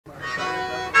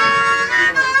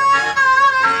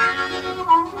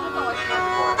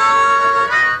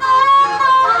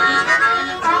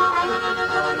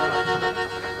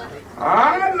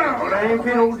ain't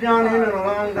been old John Henry in a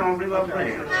long time, believe I'm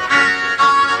playing.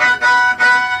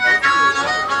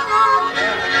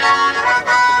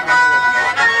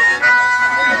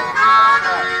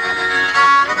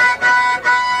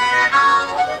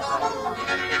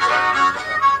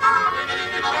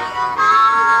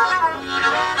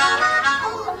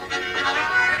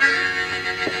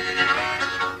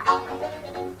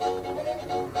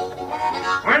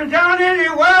 When John Henry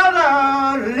was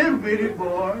a little bitty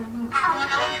boy,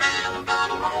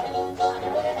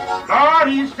 Lord,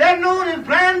 he sitting on his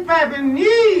grandpappy's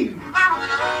knee.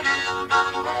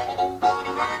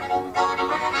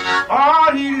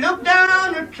 Oh, he looked down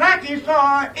on the track, he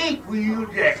saw an 8-wheel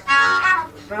jack.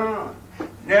 Son,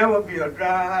 never be a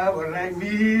driver like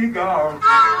me, God.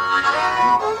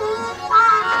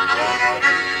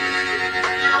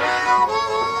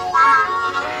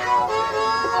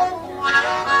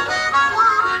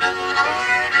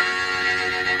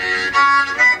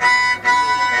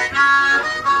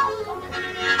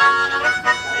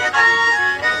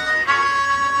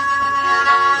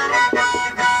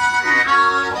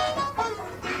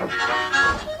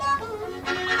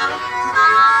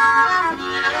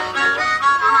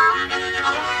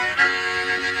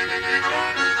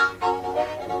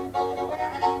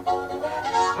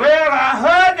 Well, I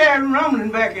heard that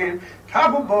rumbling back in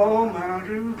top of Ball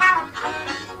Mountain.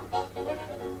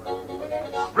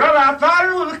 Brother, I thought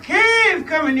it was a cave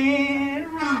coming in.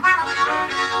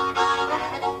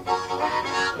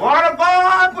 Water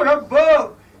boy put a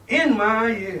bug in my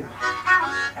ear.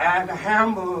 Had the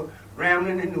hammer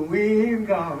rambling in the wind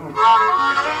gone.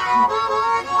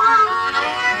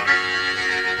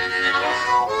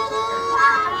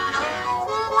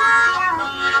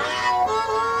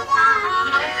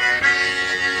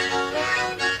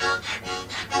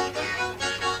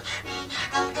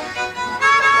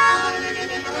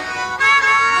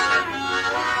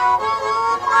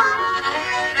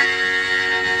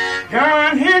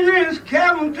 John Henry's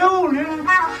cabin told him,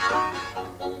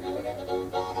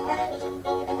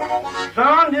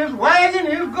 son, this wagon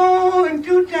is going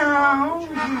to town.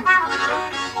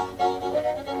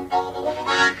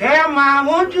 Cam, I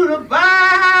want you to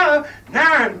buy a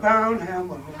 9-pound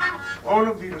hammer.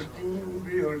 Wanna be the steam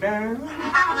drill down?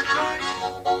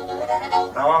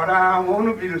 Lord, I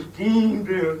wanna be the steam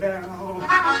drill down.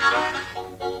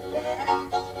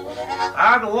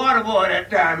 I was a water boy that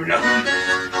time, you know.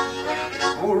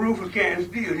 Old Rufus can't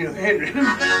steal, you know, Henry.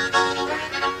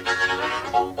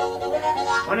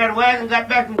 When that wagon got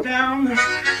back from town,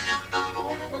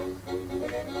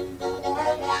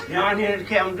 John Henry's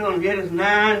cabin told him, get his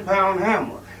 9-pound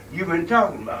hammer you've been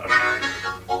talking about.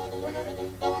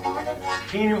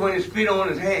 Seen him when he spit on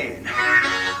his hand.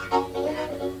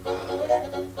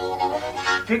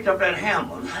 Picked up that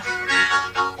hammer.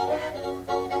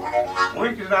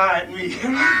 Winked his eye at me.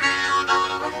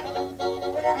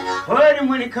 Heard him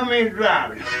when he come in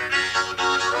driving.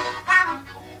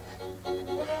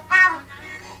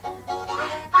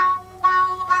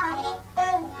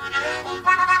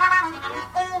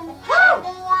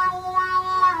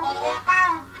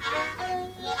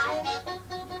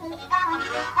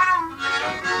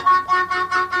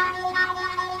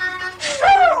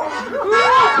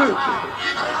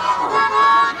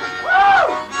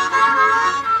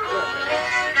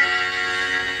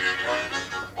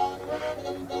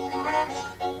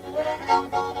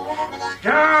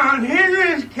 John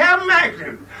Henry's cabin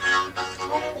action.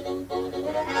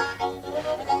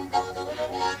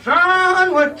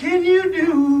 Son, what can you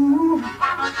do?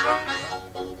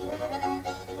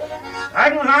 I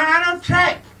can line a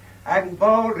track. I can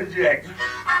ball the jack.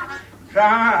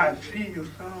 Try to steal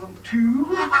some too.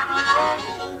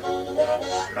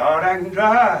 Lord, I can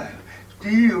drive,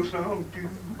 steal some too.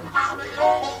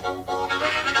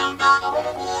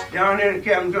 John Henry's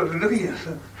cabin told him, look here,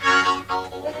 son.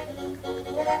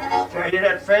 Tell you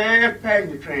that fast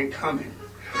passenger train coming.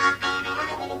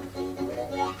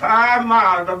 5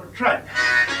 miles up the track.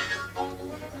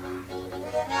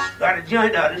 Got a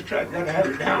joint out of this track, gotta have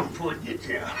it down before it gets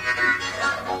here.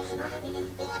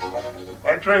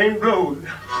 That train blows.